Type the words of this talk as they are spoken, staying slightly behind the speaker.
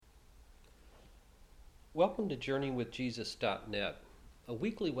Welcome to JourneyWithJesus.net, a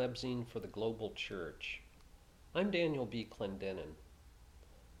weekly webzine for the global church. I'm Daniel B. Clendenin.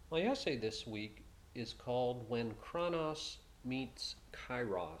 My essay this week is called When Chronos Meets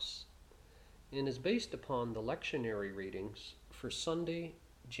Kairos and is based upon the lectionary readings for Sunday,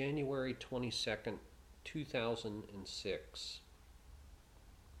 January 22nd, 2006.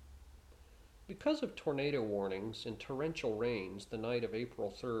 Because of tornado warnings and torrential rains the night of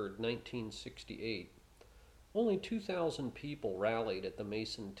April 3rd, 1968, only 2,000 people rallied at the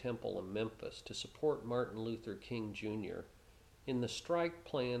Mason Temple in Memphis to support Martin Luther King Jr. in the strike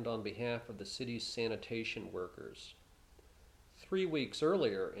planned on behalf of the city's sanitation workers. 3 weeks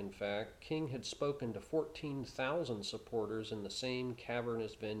earlier, in fact, King had spoken to 14,000 supporters in the same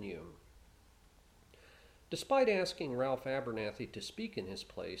cavernous venue. Despite asking Ralph Abernathy to speak in his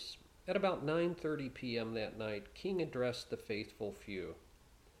place, at about 9:30 p.m. that night, King addressed the faithful few.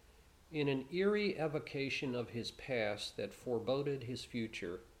 In an eerie evocation of his past that foreboded his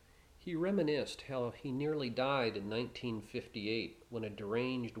future, he reminisced how he nearly died in 1958 when a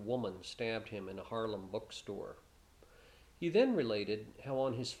deranged woman stabbed him in a Harlem bookstore. He then related how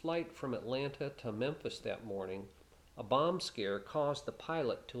on his flight from Atlanta to Memphis that morning, a bomb scare caused the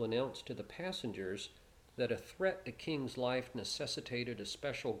pilot to announce to the passengers that a threat to King's life necessitated a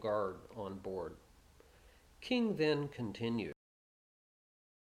special guard on board. King then continued,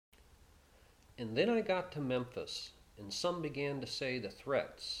 "And then I got to Memphis, and some began to say the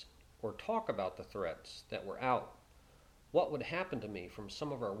threats, or talk about the threats that were out. What would happen to me from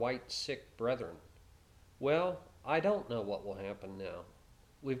some of our white sick brethren? Well, I don't know what will happen now.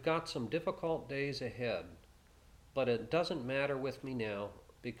 We've got some difficult days ahead, but it doesn't matter with me now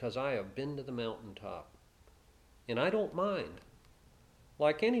because I have been to the mountaintop. And I don't mind.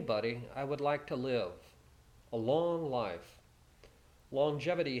 Like anybody, I would like to live a long life.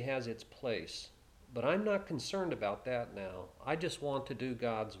 Longevity has its place, but I'm not concerned about that now. I just want to do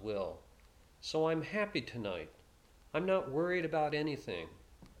God's will. So I'm happy tonight. I'm not worried about anything.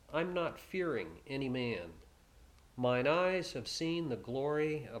 I'm not fearing any man. Mine eyes have seen the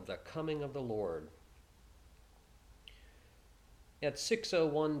glory of the coming of the Lord." At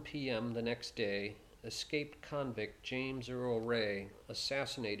 6:01 p.m. the next day, escaped convict James Earl Ray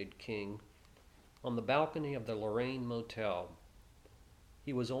assassinated King on the balcony of the Lorraine Motel.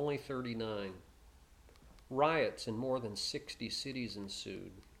 He was only 39. Riots in more than 60 cities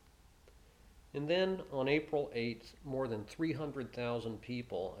ensued. And then, on April 8th, more than 300,000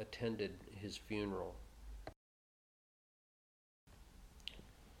 people attended his funeral.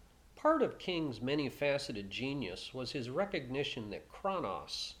 Part of King's many-faceted genius was his recognition that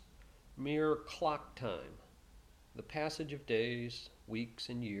chronos, mere clock time, the passage of days, weeks,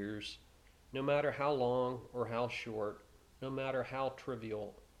 and years, no matter how long or how short, no matter how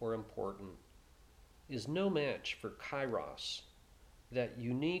trivial or important, is no match for kairos, that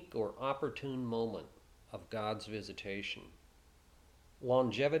unique or opportune moment of God's visitation.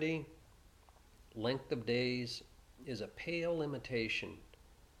 Longevity, length of days, is a pale imitation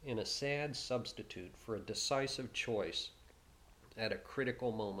and a sad substitute for a decisive choice at a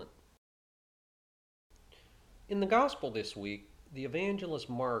critical moment. In the Gospel this week, the evangelist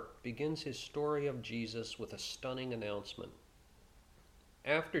Mark begins his story of Jesus with a stunning announcement.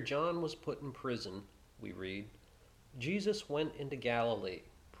 After John was put in prison, we read, Jesus went into Galilee,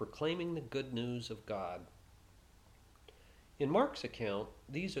 proclaiming the good news of God. In Mark's account,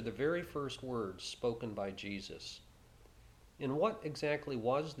 these are the very first words spoken by Jesus. And what exactly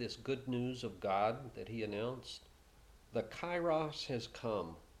was this good news of God that he announced? The Kairos has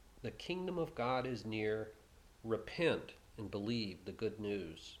come. The kingdom of God is near. Repent and believe the good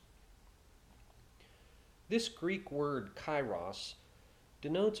news. This Greek word kairos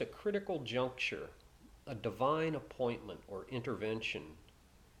denotes a critical juncture, a divine appointment or intervention,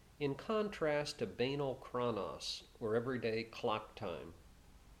 in contrast to banal chronos, or everyday clock time.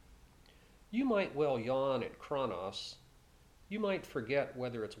 You might well yawn at chronos. You might forget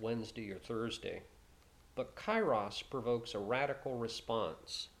whether it's Wednesday or Thursday, but kairos provokes a radical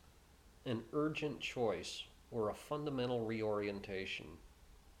response, an urgent choice, or a fundamental reorientation.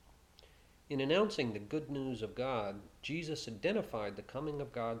 In announcing the good news of God, Jesus identified the coming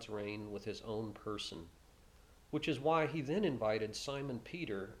of God's reign with his own person, which is why he then invited Simon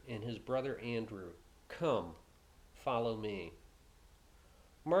Peter and his brother Andrew, "Come, follow me."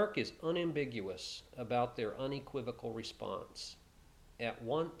 Mark is unambiguous about their unequivocal response. At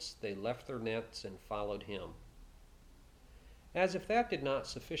once they left their nets and followed him. As if that did not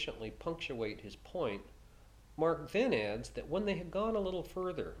sufficiently punctuate his point, Mark then adds that when they had gone a little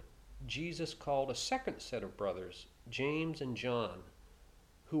further, Jesus called a second set of brothers, James and John,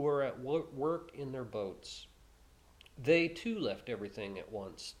 who were at work in their boats. They too left everything at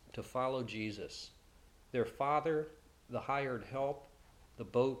once to follow Jesus, their father, the hired help, the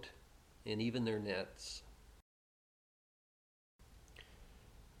boat, and even their nets.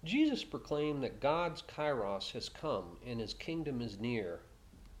 Jesus proclaimed that God's kairos has come and his kingdom is near.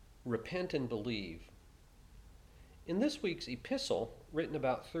 Repent and believe. In this week's epistle, written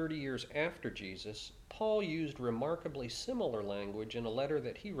about 30 years after Jesus, Paul used remarkably similar language in a letter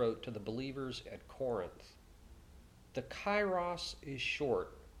that he wrote to the believers at Corinth. The kairos is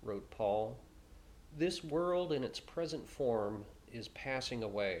short, wrote Paul. This world in its present form is passing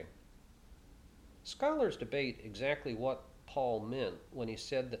away. Scholars debate exactly what Paul meant when he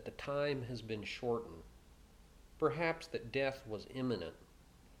said that the time has been shortened. Perhaps that death was imminent,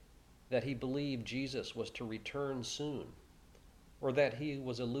 that he believed Jesus was to return soon, or that he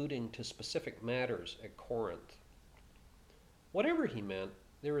was alluding to specific matters at Corinth. Whatever he meant,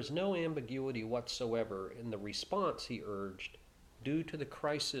 there is no ambiguity whatsoever in the response he urged due to the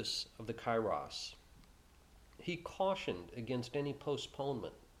crisis of the kairos. He cautioned against any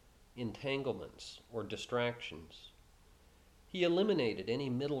postponement, entanglements, or distractions. He eliminated any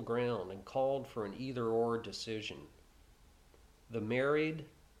middle ground and called for an either-or decision. The married,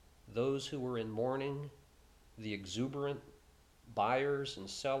 those who were in mourning, the exuberant, buyers and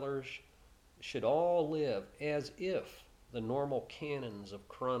sellers should all live as if the normal canons of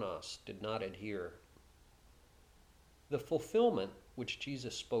Chronos did not adhere. The fulfillment, which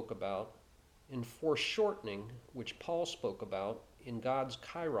Jesus spoke about, and foreshortening, which Paul spoke about in God's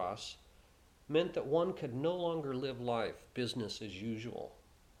kairos, meant that one could no longer live life business as usual.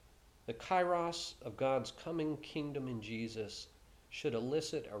 The kairos of God's coming kingdom in Jesus should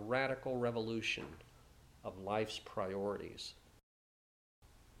elicit a radical revolution of life's priorities.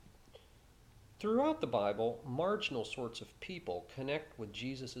 Throughout the Bible, marginal sorts of people connect with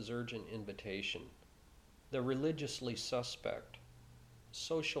Jesus' urgent invitation. The religiously suspect,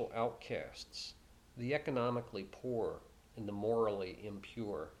 social outcasts, the economically poor, and the morally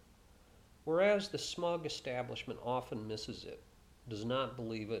impure. Whereas the smug establishment often misses it, does not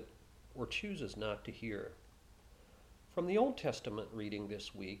believe it, or chooses not to hear. From the Old Testament reading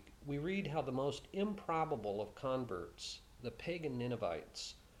this week, we read how the most improbable of converts, the pagan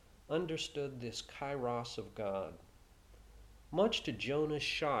Ninevites, understood this kairos of God. Much to Jonah's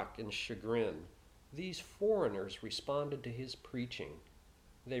shock and chagrin, these foreigners responded to his preaching.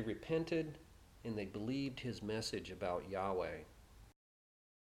 They repented and they believed his message about Yahweh.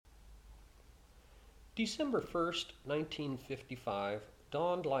 December 1st, 1955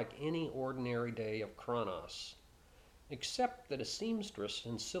 dawned like any ordinary day of Chronos, except that a seamstress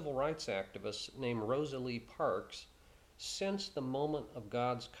and civil rights activist named Rosalie Parks sensed the moment of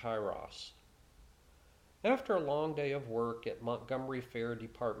God's kairos. After a long day of work at Montgomery Fair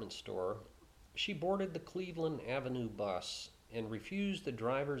department store, she boarded the Cleveland Avenue bus and refused the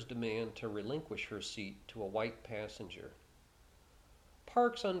driver's demand to relinquish her seat to a white passenger.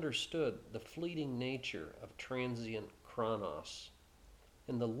 Parks understood the fleeting nature of transient chronos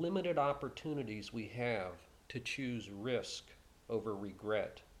and the limited opportunities we have to choose risk over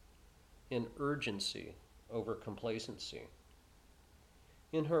regret and urgency over complacency.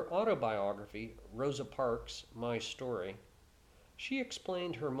 In her autobiography, Rosa Parks' My Story, she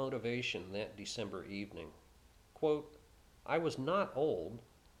explained her motivation that December evening. Quote, "I was not old,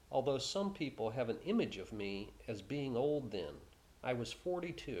 although some people have an image of me as being old then. I was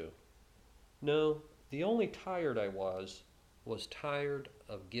 42. No, the only tired I was tired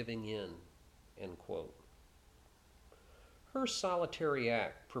of giving in." End quote. Her solitary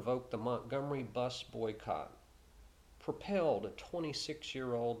act provoked the Montgomery bus boycott, propelled a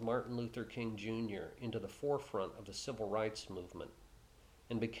 26-year-old Martin Luther King Jr. into the forefront of the civil rights movement,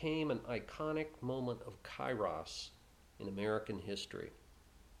 and became an iconic moment of kairos in American history.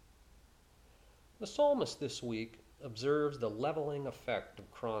 The psalmist this week observes the leveling effect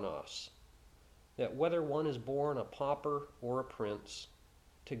of chronos, that whether one is born a pauper or a prince,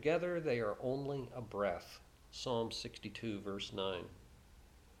 together they are only a breath. Psalm 62, verse 9.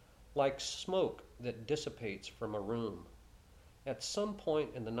 Like smoke that dissipates from a room, at some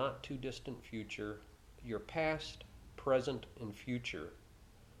point in the not-too-distant future, your past, present, and future,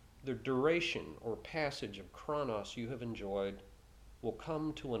 the duration or passage of chronos you have enjoyed, will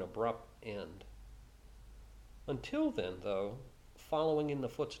come to an abrupt end. Until then, though, following in the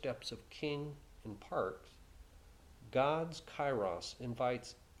footsteps of King and Parks, God's kairos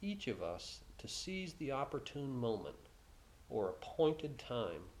invites each of us to seize the opportune moment or appointed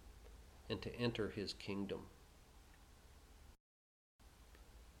time and to enter his kingdom.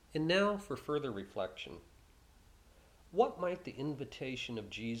 And now for further reflection. What might the invitation of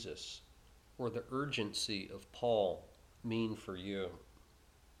Jesus or the urgency of Paul mean for you?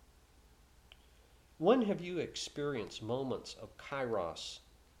 When have you experienced moments of kairos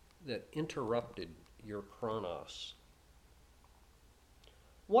that interrupted your chronos?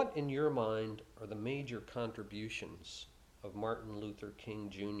 What, in your mind, are the major contributions of Martin Luther King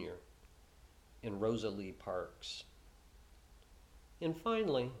Jr. and Rosa Lee Parks? And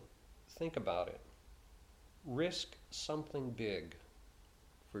finally, think about it. Risk something big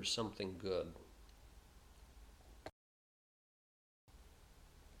for something good.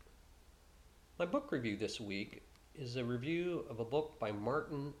 My book review this week is a review of a book by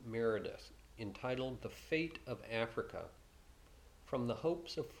Martin Meredith entitled The Fate of Africa: From the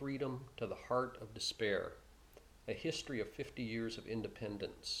Hopes of Freedom to the Heart of Despair, A History of 50 Years of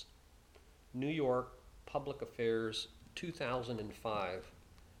Independence. New York, Public Affairs, 2005,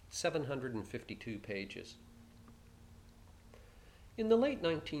 752 pages. In the late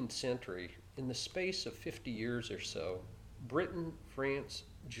 19th century, in the space of 50 years or so, Britain, France,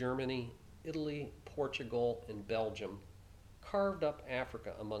 Germany, Italy, Portugal, and Belgium carved up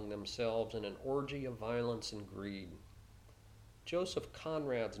Africa among themselves in an orgy of violence and greed. Joseph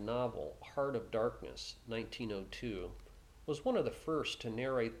Conrad's novel, Heart of Darkness, 1902, was one of the first to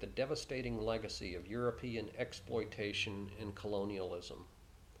narrate the devastating legacy of European exploitation and colonialism.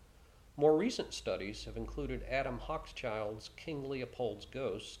 More recent studies have included Adam Hochschild's King Leopold's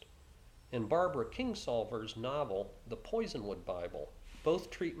Ghost and Barbara Kingsolver's novel, The Poisonwood Bible,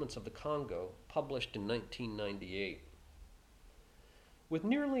 both treatments of the Congo, published in 1998. With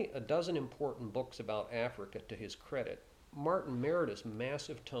nearly a dozen important books about Africa to his credit, Martin Meredith's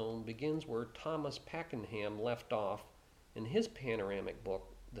massive tome begins where Thomas Pakenham left off in his panoramic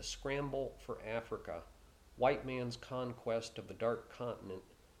book, The Scramble for Africa, White Man's Conquest of the Dark Continent,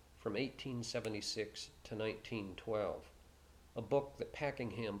 from 1876 to 1912, a book that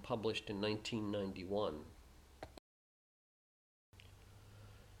Pakenham published in 1991.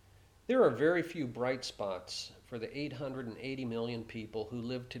 There are very few bright spots for the 880 million people who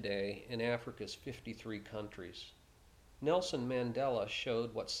live today in Africa's 53 countries. Nelson Mandela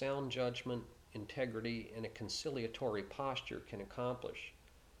showed what sound judgment, integrity, and a conciliatory posture can accomplish.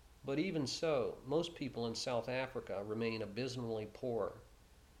 But even so, most people in South Africa remain abysmally poor,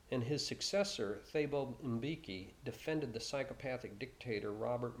 and his successor, Thabo Mbeki, defended the psychopathic dictator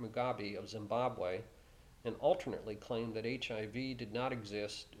Robert Mugabe of Zimbabwe and alternately claimed that HIV did not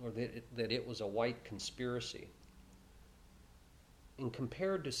exist or that it was a white conspiracy. And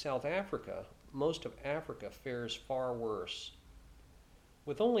compared to South Africa, most of Africa fares far worse.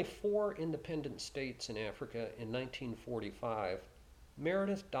 With only 4 independent states in Africa in 1945,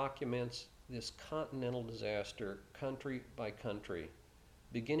 Meredith documents this continental disaster country by country,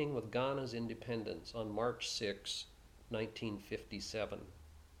 beginning with Ghana's independence on March 6, 1957.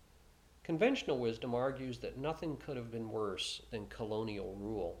 Conventional wisdom argues that nothing could have been worse than colonial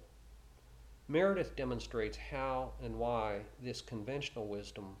rule. Meredith demonstrates how and why this conventional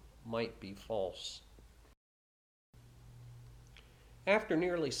wisdom might be false. After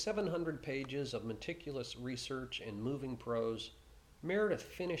nearly 700 pages of meticulous research and moving prose, Meredith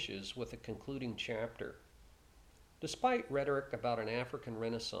finishes with a concluding chapter. Despite rhetoric about an African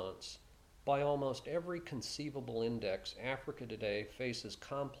Renaissance, by almost every conceivable index, Africa today faces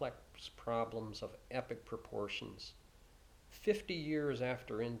complex problems of epic proportions. 50 years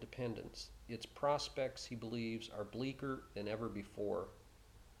after independence, its prospects, he believes, are bleaker than ever before.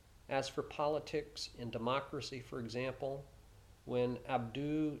 As for politics and democracy, for example, when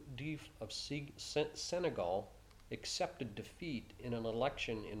Abdou Diouf of Senegal accepted defeat in an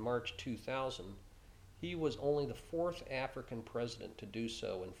election in March 2000, he was only the 4th African president to do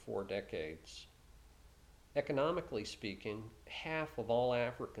so in 4 decades. Economically speaking, half of all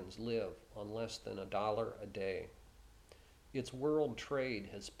Africans live on less than $1 a day. Its world trade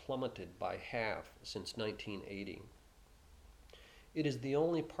has plummeted by half since 1980. It is the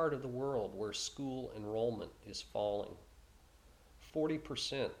only part of the world where school enrollment is falling.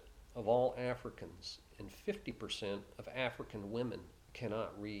 40% of all Africans and 50% of African women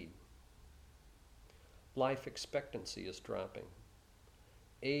cannot read. Life expectancy is dropping.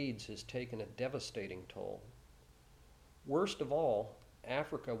 AIDS has taken a devastating toll. Worst of all,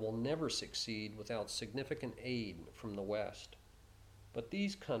 Africa will never succeed without significant aid from the West. But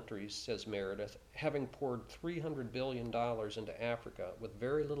these countries, says Meredith, having poured $300 billion into Africa with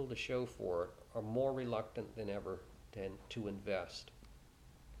very little to show for it, are more reluctant than ever to invest.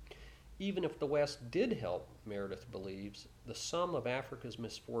 Even if the West did help, Meredith believes, the sum of Africa's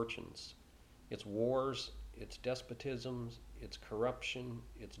misfortunes, its wars, its despotisms, its corruption,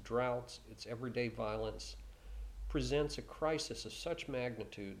 its droughts, its everyday violence, presents a crisis of such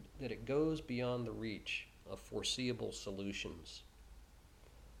magnitude that it goes beyond the reach of foreseeable solutions.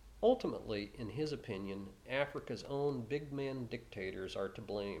 Ultimately, in his opinion, Africa's own big men dictators are to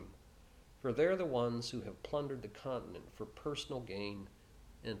blame, for they're the ones who have plundered the continent for personal gain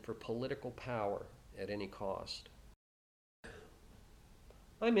and for political power at any cost.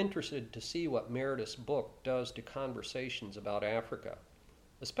 I'm interested to see what Meredith's book does to conversations about Africa,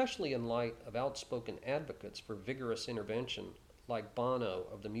 especially in light of outspoken advocates for vigorous intervention like Bono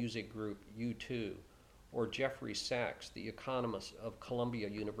of the music group U2 or Jeffrey Sachs, the economist of Columbia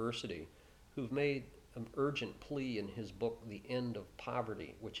University, who've made an urgent plea in his book The End of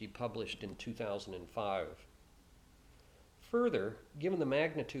Poverty, which he published in 2005. Further, given the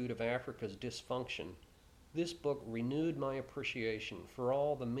magnitude of Africa's dysfunction, this book renewed my appreciation for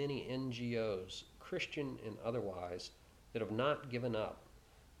all the many NGOs, Christian and otherwise, that have not given up,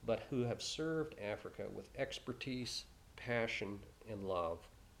 but who have served Africa with expertise, passion, and love.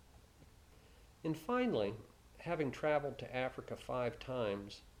 And finally, having traveled to Africa 5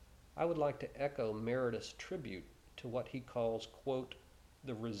 times, I would like to echo Meredith's tribute to what he calls, quote,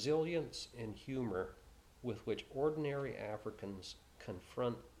 the resilience and humor with which ordinary Africans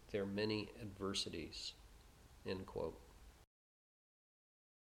confront their many adversities, end quote.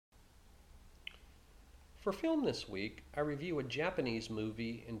 For film this week, I review a Japanese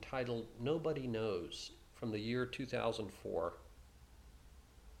movie entitled Nobody Knows from the year 2004.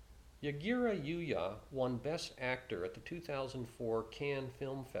 Yagira Yuya won Best Actor at the 2004 Cannes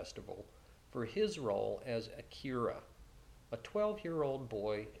Film Festival for his role as Akira, a 12-year-old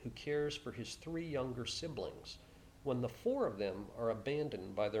boy who cares for his 3 younger siblings when the 4 of them are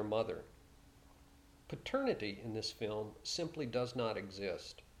abandoned by their mother. Paternity in this film simply does not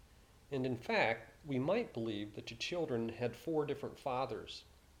exist, and in fact, we might believe that the children had 4 different fathers.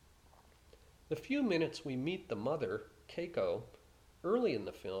 The few minutes we meet the mother, Keiko, early in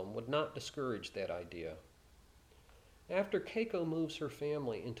the film would not discourage that idea. After Keiko moves her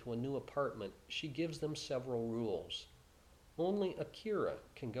family into a new apartment, she gives them several rules. Only Akira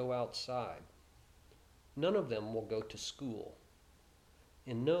can go outside. None of them will go to school.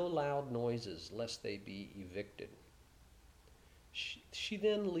 And no loud noises lest they be evicted. She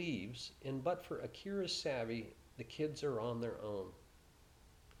then leaves, and but for Akira's savvy, the kids are on their own.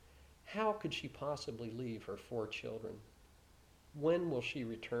 How could she possibly leave her 4 children? When will she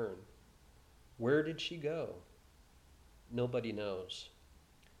return? Where did she go? Nobody knows.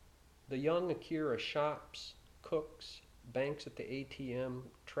 The young Akira shops, cooks, banks at the ATM,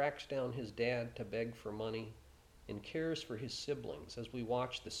 tracks down his dad to beg for money, and cares for his siblings as we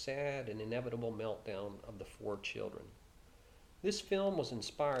watch the sad and inevitable meltdown of the 4 children. This film was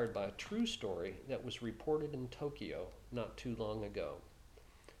inspired by a true story that was reported in Tokyo not too long ago.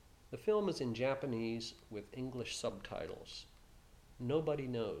 The film is in Japanese with English subtitles. Nobody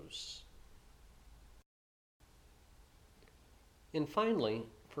Knows. And finally,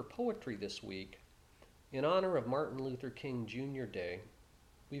 for poetry this week, in honor of Martin Luther King Jr. Day,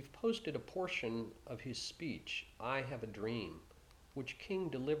 we've posted a portion of his speech, I Have a Dream, which King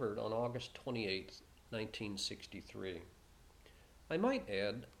delivered on August 28, 1963. I might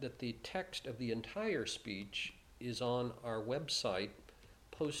add that the text of the entire speech is on our website,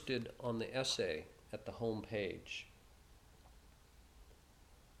 posted on the essay at the home page.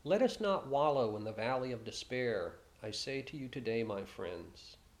 Let us not wallow in the valley of despair, I say to you today, my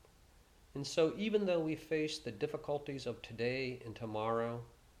friends. And so even though we face the difficulties of today and tomorrow,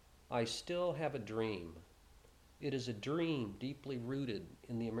 I still have a dream. It is a dream deeply rooted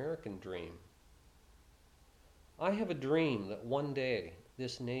in the American dream. I have a dream that one day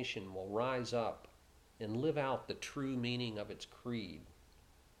this nation will rise up and live out the true meaning of its creed.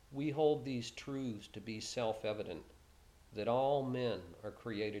 We hold these truths to be self-evident, that all men are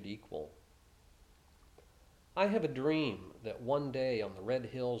created equal. I have a dream that one day on the red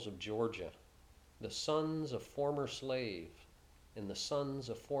hills of Georgia, the sons of former slaves and the sons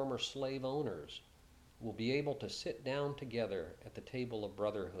of former slave owners will be able to sit down together at the table of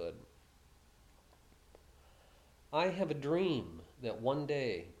brotherhood. I have a dream that one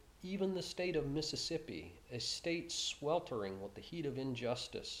day, even the state of Mississippi, a state sweltering with the heat of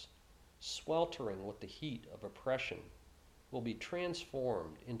injustice, sweltering with the heat of oppression, will be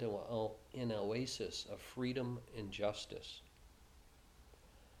transformed into an oasis of freedom and justice.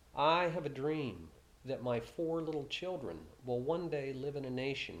 I have a dream that my 4 little children will one day live in a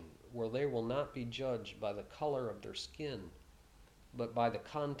nation where they will not be judged by the color of their skin, but by the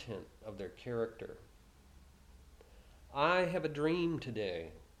content of their character. I have a dream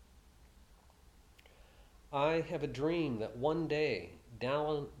today. I have a dream that one day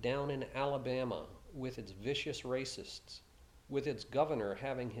down in Alabama, with its vicious racists, with its governor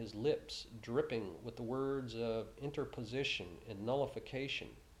having his lips dripping with the words of interposition and nullification.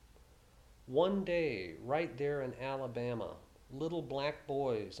 One day, right there in Alabama, little black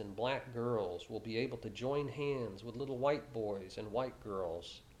boys and black girls will be able to join hands with little white boys and white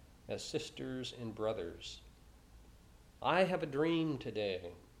girls as sisters and brothers. I have a dream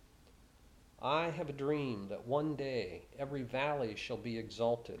today. I have a dream that one day every valley shall be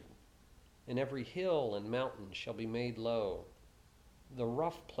exalted, and every hill and mountain shall be made low. The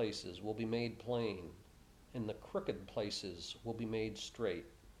rough places will be made plain, and the crooked places will be made straight.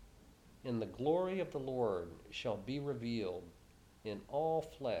 And the glory of the Lord shall be revealed, and all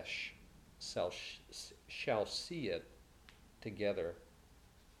flesh shall see it together.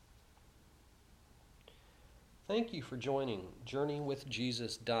 Thank you for joining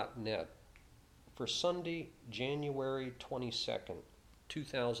JourneyWithJesus.net for Sunday, January 22nd,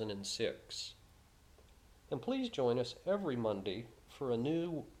 2006. And please join us every Monday for a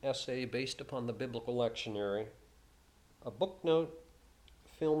new essay based upon the Biblical Lectionary, a book note,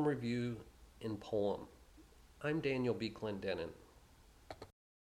 film review, and poem. I'm Daniel B. Clendenin.